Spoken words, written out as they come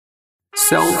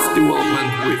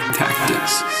Self-development with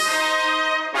tactics.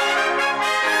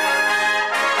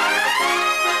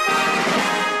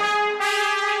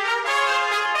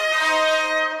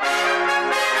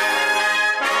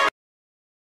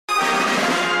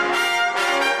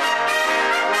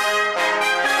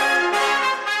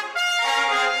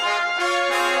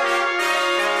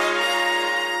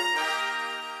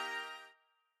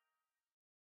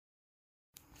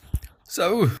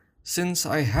 So, since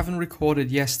I haven't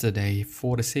recorded yesterday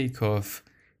for the sake of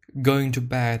going to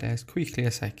bed as quickly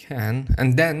as I can,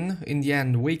 and then, in the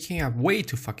end, waking up way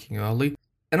too fucking early,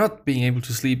 and not being able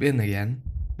to sleep in again,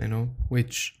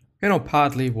 which,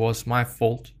 partly was my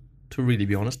fault, to really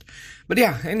be honest. But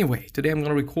yeah, anyway, today I'm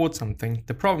gonna record something.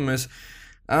 The problem is,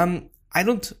 I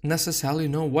don't necessarily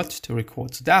know what to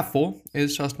record, so therefore,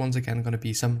 it's just once again gonna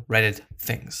be some Reddit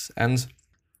things. And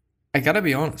I gotta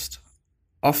be honest,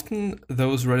 often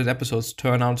those Reddit episodes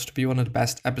turn out to be one of the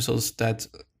best episodes that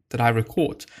I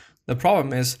record. The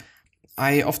problem is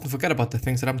I often forget about the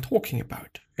things that I'm talking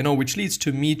about, which leads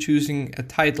to me choosing a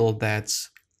title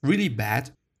that's really bad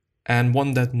and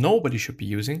one that nobody should be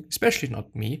using, especially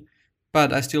not me,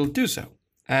 but I still do so,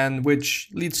 and which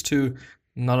leads to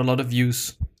not a lot of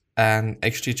views and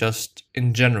actually just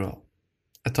in general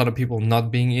a ton of people not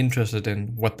being interested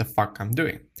in what the fuck I'm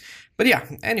doing. But yeah,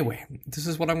 anyway, this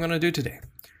is what I'm gonna do today,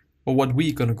 or what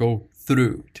we're gonna go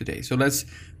through today. So let's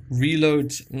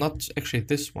reload, not actually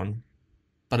this one,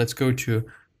 but let's go to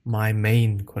my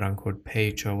main quote-unquote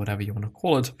page, or whatever you want to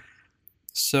call it.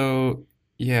 So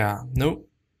yeah, no,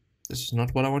 this is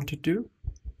not what I want to do.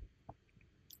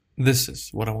 This is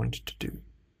what I wanted to do.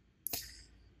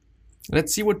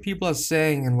 Let's see what people are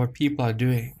saying and what people are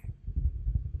doing.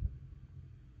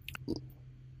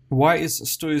 Why is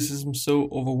Stoicism so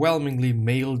overwhelmingly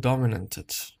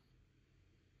male-dominated?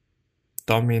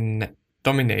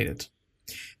 Dominated.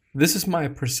 This is my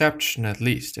perception, at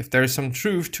least. If there is some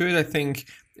truth to it, I think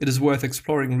it is worth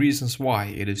exploring reasons why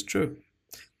it is true.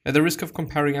 At the risk of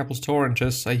comparing apples to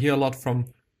oranges, I hear a lot from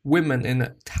women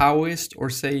in Taoist or,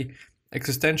 say,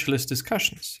 existentialist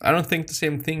discussions. I don't think the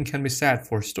same thing can be said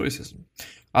for Stoicism.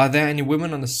 Are there any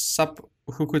women on the sub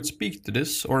who could speak to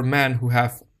this, or men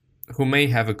who may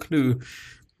have a clue?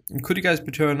 Could you guys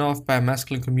be turned off by a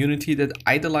masculine community that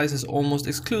idolizes almost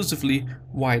exclusively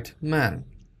white men?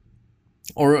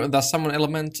 Or does some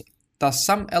element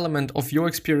of your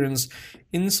experience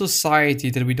in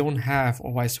society that we don't have,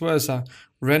 or vice versa,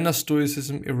 render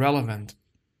Stoicism irrelevant?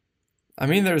 I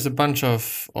mean, there's a bunch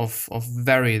of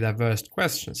very diverse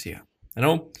questions here.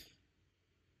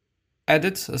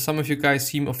 Edit, some of you guys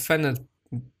seem offended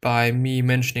by me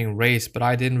mentioning race, but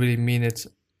I didn't really mean it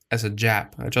as a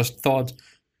jab. I just thought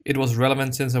it was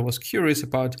relevant since I was curious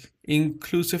about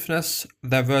inclusiveness,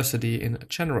 diversity in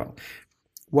general.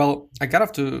 Well, I gotta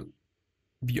have to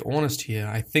be honest here.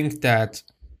 I think that,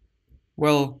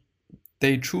 well,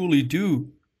 they truly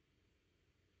do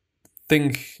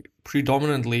think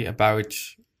predominantly about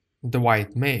the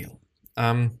white male.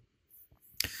 And,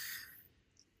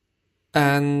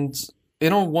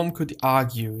 one could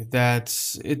argue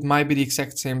that it might be the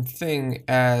exact same thing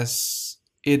as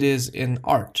it is in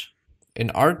art.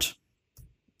 In art,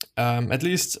 at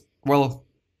least, well,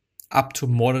 up to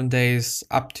modern days,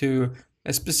 up to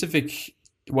a specific,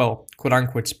 well,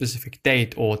 quote-unquote specific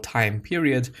date or time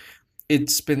period,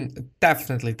 it's been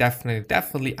definitely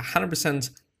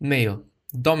 100% male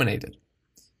dominated.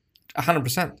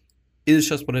 100%. It is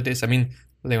just what it is. I mean,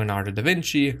 Leonardo da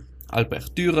Vinci,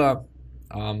 Albrecht Dürer,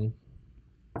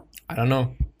 I don't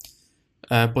know,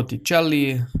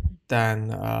 Botticelli, then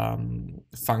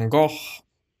Van Gogh.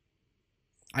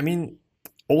 I mean,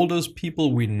 all those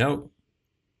people we know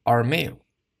are male.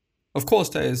 Of course,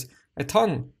 there is a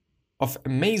ton of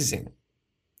amazing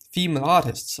female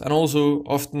artists, and also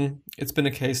often it's been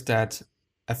a case that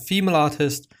a female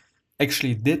artist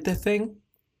actually did the thing,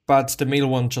 but the male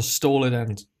one just stole it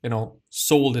and,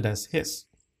 sold it as his,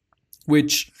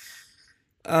 which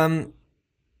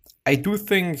I do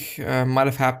think might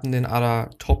have happened in other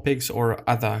topics or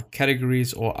other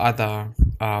categories or other,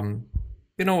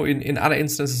 in other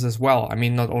instances as well. I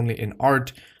mean, not only in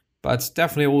art, but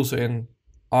definitely also in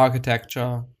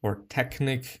architecture or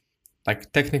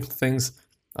technical things,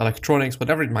 electronics,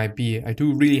 whatever it might be. I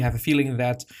do really have a feeling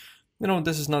that,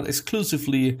 this is not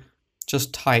exclusively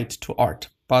just tied to art.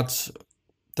 But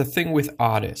the thing with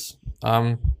art is,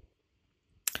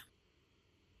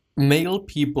 male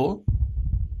people,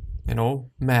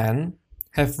 men,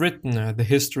 have written the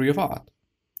history of art.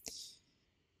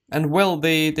 And well,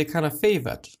 they kind of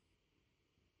favored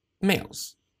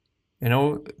males.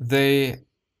 They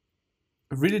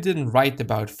really didn't write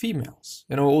about females,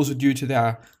 also due to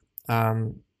their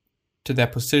to their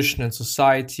position in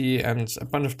society and a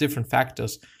bunch of different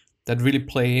factors that really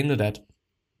play into that.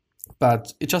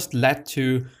 But it just led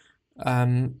to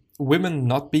women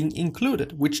not being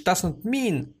included, which doesn't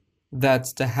mean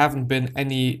that there haven't been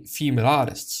any female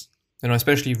artists,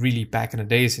 especially really back in the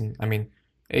days in,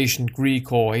 ancient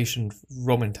Greek or ancient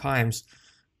Roman times.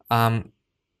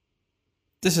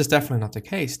 This is definitely not the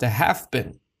case. There have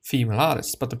been female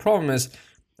artists, but the problem is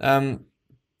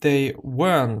they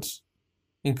weren't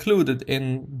included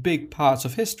in big parts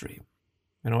of history.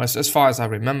 As far as I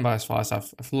remember, as far as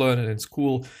I've learned it in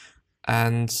school,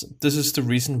 and this is the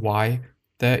reason why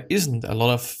there isn't a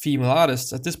lot of female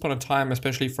artists at this point in time,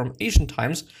 especially from ancient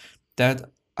times, that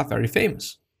are very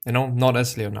famous. Not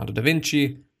as Leonardo da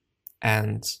Vinci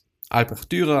and Albrecht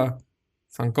Dürer,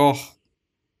 Van Gogh,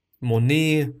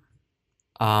 Monet,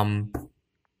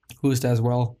 who's there as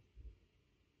well,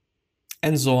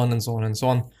 and so on and so on and so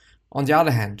on. On the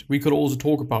other hand, we could also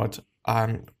talk about,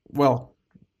 and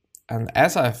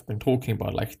as I've been talking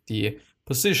about, like the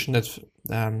position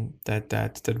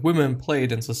that women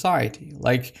played in society,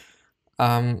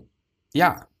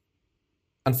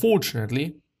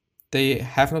 unfortunately, they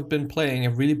have not been playing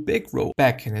a really big role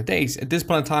back in the days. At this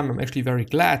point in time, I'm actually very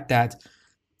glad that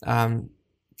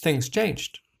things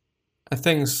changed.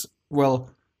 Things,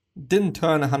 didn't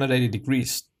turn 180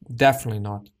 degrees, definitely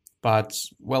not. But,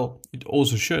 it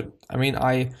also should.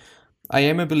 I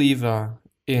am a believer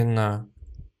in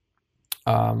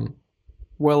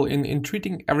in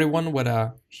treating everyone,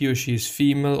 whether he or she is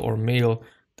female or male,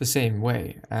 the same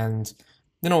way. And,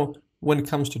 when it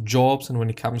comes to jobs and when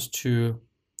it comes to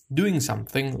doing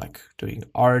something like doing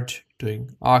art,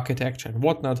 doing architecture and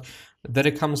whatnot, that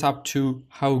it comes up to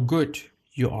how good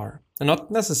you are. And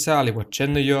not necessarily what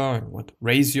gender you are and what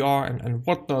race you are and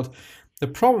whatnot. The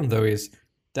problem, though, is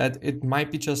that it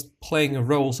might be just playing a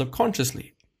role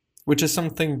subconsciously, which is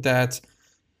something that,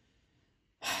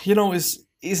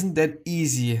 isn't that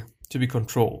easy to be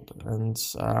controlled and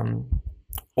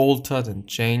altered and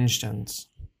changed. And,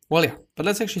 but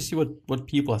let's actually see what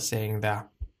people are saying there.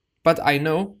 But I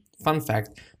know, fun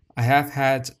fact, I have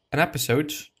had an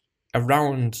episode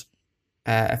around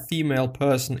a female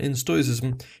person in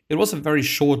Stoicism. It was a very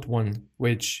short one,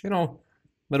 which,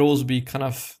 might also be kind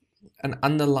of an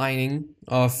underlining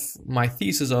of my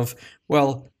thesis of,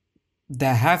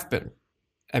 there have been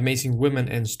amazing women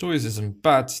in Stoicism,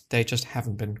 but they just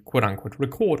haven't been quote-unquote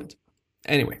recorded.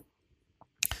 Anyway,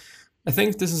 I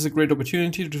think this is a great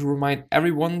opportunity to remind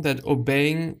everyone that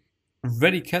obeying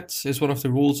Redicat is one of the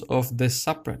rules of this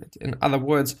subreddit. In other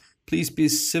words, please be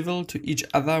civil to each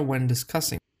other when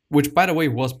discussing, which, by the way,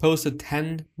 was posted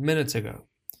 10 minutes ago.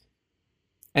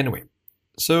 Anyway,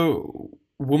 so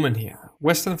woman here.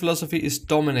 Western philosophy is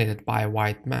dominated by a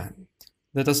white man.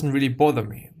 That doesn't really bother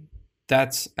me.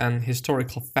 That's an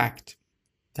historical fact.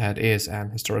 That is an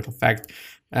historical fact.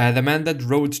 The men that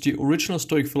wrote the original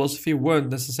Stoic philosophy weren't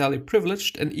necessarily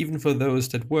privileged, and even for those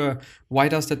that were, why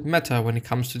does that matter when it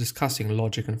comes to discussing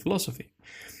logic and philosophy?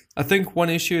 I think one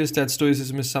issue is that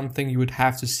Stoicism is something you would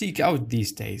have to seek out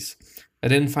these days. I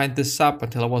didn't find this up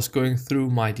until I was going through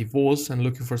my divorce and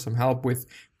looking for some help with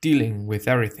dealing with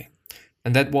everything.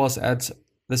 And that was at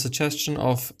the suggestion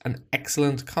of an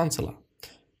excellent counselor.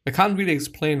 I can't really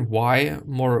explain why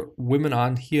more women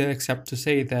aren't here except to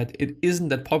say that it isn't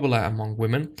that popular among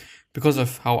women because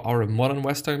of how our modern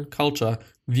Western culture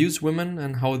views women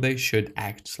and how they should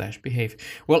act/behave.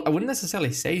 I wouldn't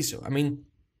necessarily say so.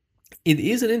 It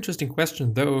is an interesting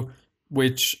question though,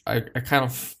 which I kind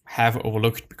of have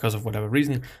overlooked because of whatever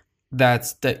reason,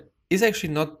 that there is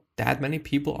actually not that many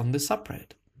people on this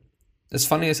subreddit. As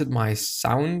funny as it might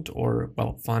sound,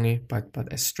 funny,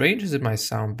 but as strange as it might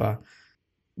sound, but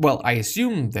I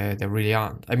assume there really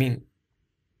aren't.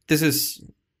 This is,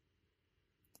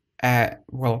 it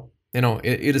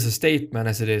is a statement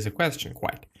as it is a question,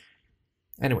 quite.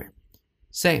 Anyway,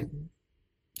 same.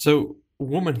 So,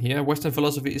 woman here, Western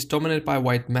philosophy is dominated by a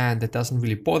white man. That doesn't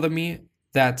really bother me.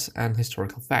 That's an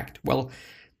historical fact.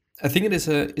 I think it is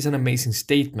an amazing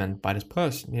statement by this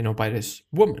person, by this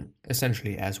woman,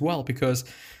 essentially, as well, because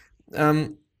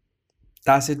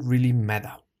does it really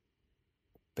matter?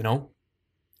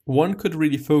 One could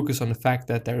really focus on the fact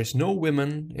that there is no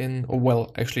women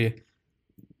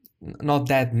not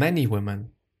that many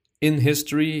women in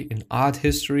history, in art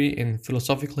history, in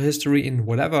philosophical history, in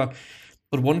whatever,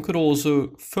 but one could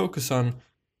also focus on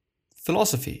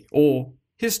philosophy or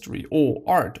history or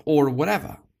art or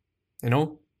whatever, And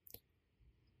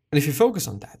if you focus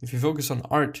on that, if you focus on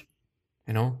art,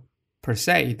 per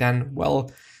se, then,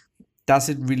 does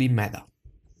it really matter?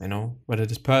 Whether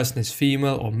this person is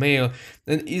female or male,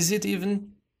 then is it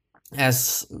even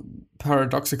as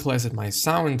paradoxical as it might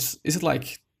sound, is it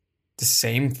like the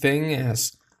same thing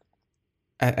as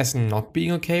not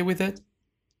being okay with it?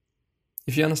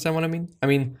 If you understand what I mean? I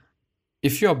mean,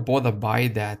 if you're bothered by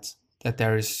that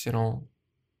there is,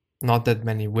 not that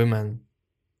many women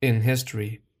in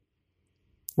history,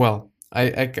 well,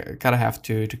 I kind of have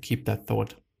to keep that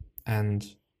thought and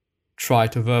try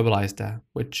to verbalize that,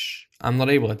 which I'm not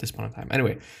able at this point in time.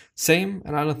 Anyway, same,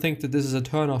 and I don't think that this is a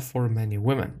turnoff for many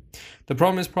women. The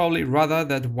problem is probably rather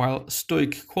that while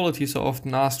stoic qualities are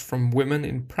often asked from women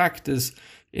in practice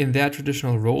in their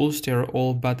traditional roles, they are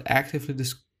all but actively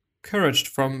discouraged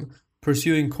from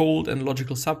pursuing cold and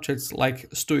logical subjects like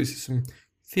stoicism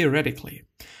theoretically.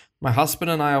 My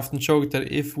husband and I often joke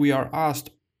that if we are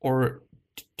asked or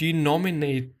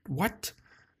denominate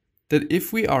that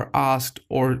if we are asked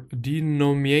or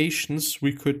denominations,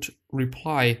 we could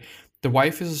reply, the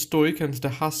wife is a stoic and the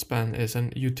husband is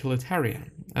an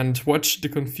utilitarian, and watch the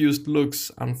confused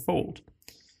looks unfold.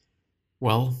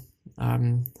 Well,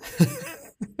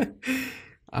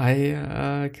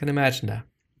 I can imagine that.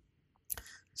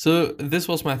 So this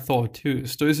was my thought too.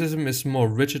 Stoicism is more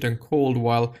rigid and cold,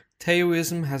 while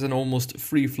Taoism has an almost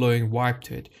free-flowing vibe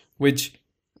to it, which,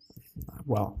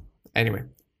 well, anyway.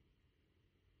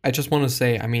 I just want to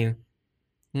say, I mean,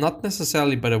 not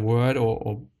necessarily by the word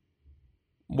or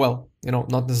well,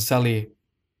 not necessarily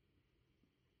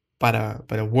by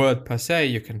the word per se,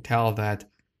 you can tell that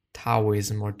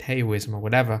Taoism or Taoism or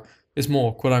whatever is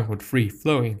more quote unquote free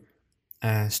flowing.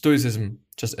 Stoicism,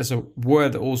 just as a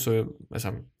word, also as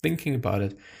I'm thinking about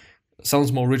it,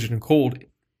 sounds more rigid and cold.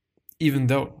 Even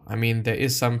though, I mean, there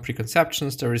is some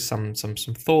preconceptions, there is some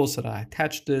thoughts that I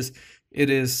attach to this. It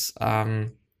is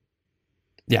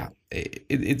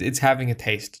it's having a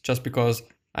taste, just because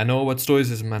I know about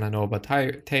Stoicism and I know about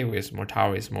Taoism or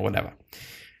Taoism or whatever.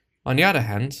 On the other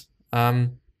hand,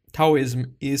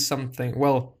 Taoism is something,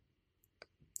 well,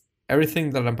 everything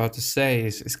that I'm about to say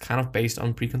is kind of based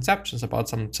on preconceptions about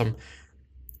some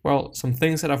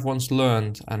things that I've once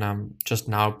learned and I'm just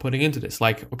now putting into this.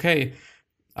 Like, okay,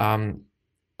 I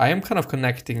am kind of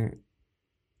connecting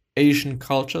Asian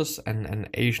cultures and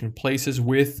Asian places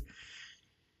with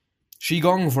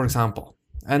Qigong, for example,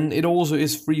 and it also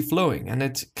is free-flowing, and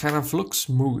it kind of looks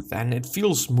smooth, and it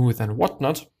feels smooth and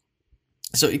whatnot,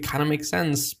 so it kind of makes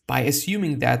sense by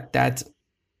assuming that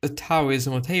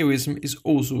Taoism or Taoism is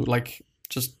also like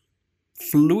just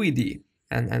fluidy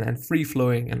and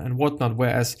free-flowing and whatnot,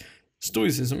 whereas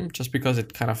Stoicism, just because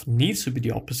it kind of needs to be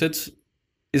the opposite,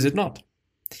 is it not?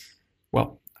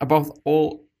 Well, above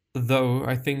all, though,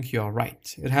 I think you're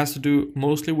right. It has to do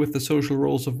mostly with the social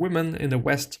roles of women in the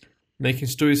West, making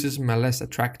Stoicism a less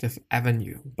attractive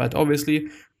avenue. But obviously,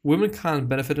 women can't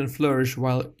benefit and flourish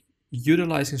while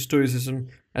utilizing Stoicism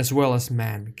as well as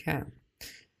men can.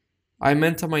 I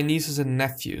mentor my nieces and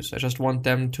nephews. I just want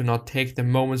them to not take the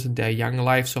moments in their young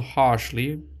life so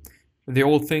harshly. They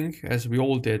all think, as we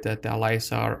all did, that their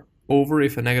lives are over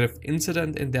if a negative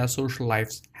incident in their social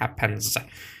lives happens.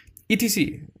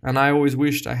 etc. And I always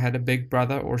wished I had a big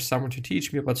brother or someone to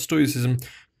teach me about Stoicism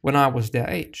when I was their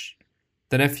age.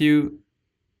 The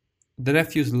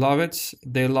nephews love it.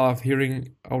 They love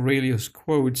hearing Aurelius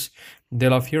quotes. They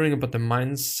love hearing about the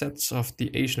mindsets of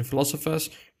the Asian philosophers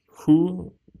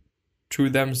who, to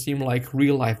them, seem like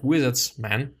real-life wizards,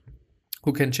 man,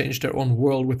 who can change their own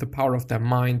world with the power of their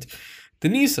mind. The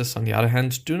nieces, on the other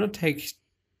hand, do not take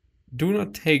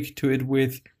to it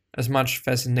with as much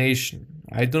fascination.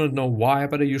 I do not know why,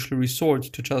 but I usually resort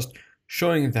to just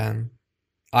showing them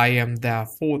I am there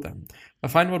for them. I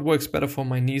find what works better for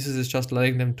my nieces is just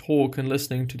letting them talk and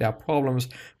listening to their problems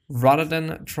rather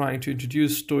than trying to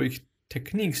introduce Stoic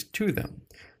techniques to them.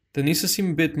 The nieces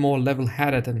seem a bit more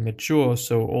level-headed and mature,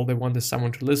 so all they want is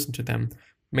someone to listen to them,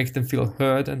 make them feel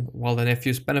heard, and while the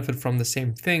nephews benefit from the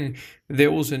same thing, they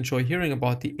also enjoy hearing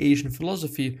about the Asian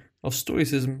philosophy of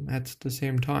Stoicism at the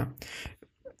same time.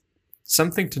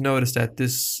 Something to note is that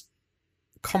this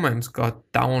comment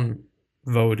got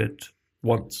downvoted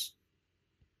once.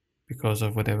 Because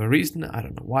of whatever reason, I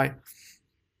don't know why.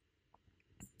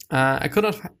 I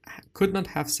could not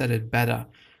have said it better.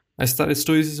 I studied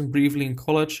Stoicism briefly in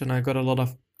college, and I got a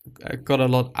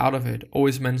lot out of it.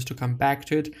 Always meant to come back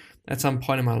to it at some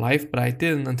point in my life, but I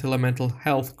didn't until a mental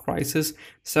health crisis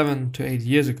 7 to 8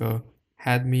 years ago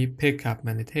had me pick up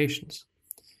meditations.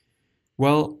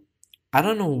 Well, I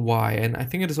don't know why, and I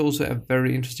think it is also a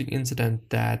very interesting incident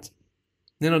that,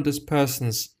 this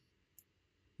person's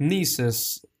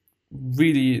nieces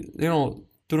really,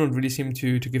 do not really seem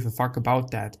to give a fuck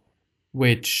about that,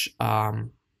 which,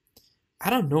 I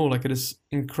don't know, like it is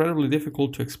incredibly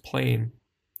difficult to explain,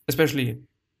 especially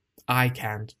I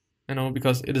can't,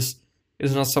 because it is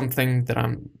It's not something that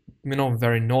I'm,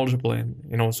 very knowledgeable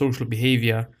in, social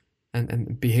behavior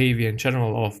and behavior in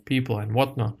general of people and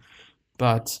whatnot.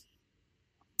 But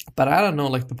I don't know,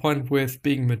 like the point with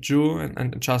being mature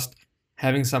and just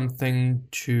having something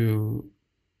to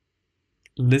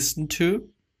listen to,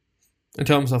 in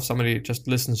terms of somebody just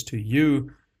listens to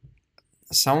you,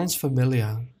 sounds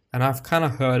familiar. And I've kind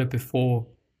of heard it before,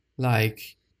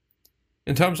 like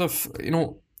in terms of,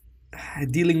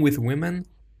 dealing with women.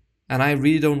 And I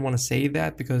really don't want to say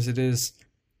that because it is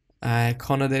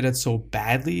connotated so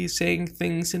badly, saying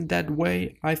things in that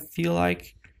way. I feel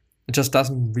like it just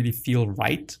doesn't really feel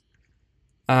right.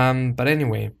 But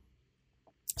anyway,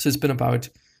 so it's been about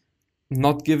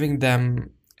not giving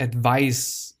them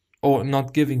advice, or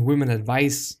not giving women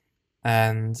advice,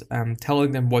 and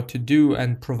telling them what to do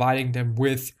and providing them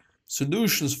with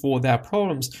solutions for their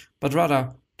problems, but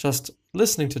rather just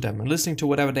listening to them and listening to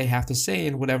whatever they have to say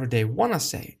and whatever they want to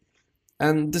say.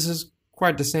 And this is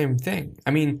quite the same thing.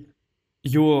 I mean,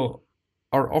 you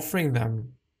are offering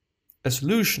them a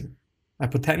solution, a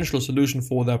potential solution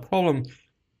for their problem,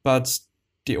 but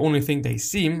the only thing they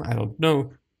seem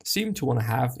to want to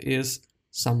have is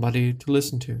somebody to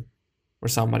listen to, or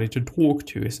somebody to talk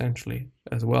to, essentially,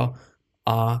 as well.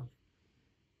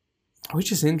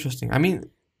 Which is interesting. I mean,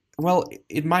 well,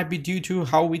 it might be due to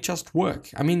how we just work.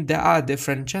 I mean, there are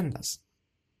different genders.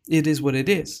 It is what it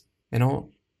is.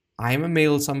 I am a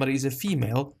male, somebody is a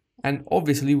female, and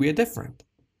obviously we are different.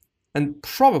 And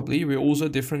probably we're also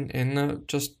different in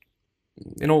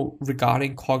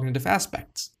regarding cognitive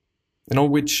aspects,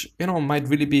 which, might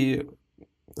really be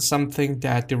something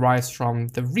that derives from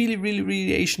the really, really,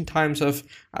 really ancient times of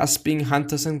us being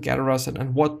hunters and gatherers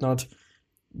and whatnot.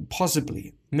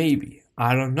 Possibly, maybe,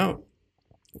 I don't know.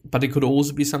 But it could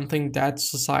also be something that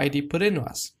society put into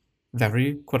us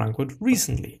very, quote unquote,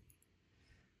 recently.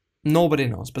 Nobody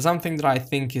knows, but something that I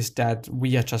think is that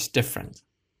we are just different,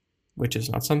 which is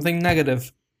not something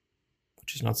negative,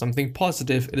 which is not something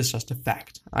positive. It is just a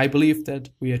fact. I believe that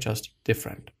we are just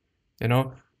different,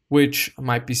 which I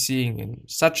might be seeing in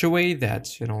such a way that,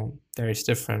 there is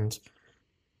different,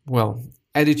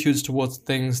 attitudes towards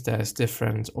things, there's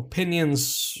different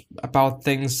opinions about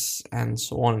things, and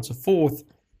so on and so forth.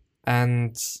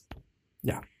 And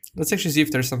yeah, let's actually see if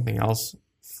there's something else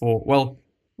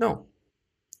no.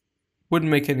 Wouldn't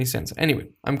make any sense. Anyway,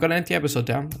 I'm gonna end the episode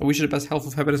there. I wish you the best health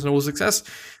of happiness and all success.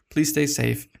 Please stay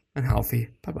safe and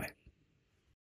healthy. Bye-bye.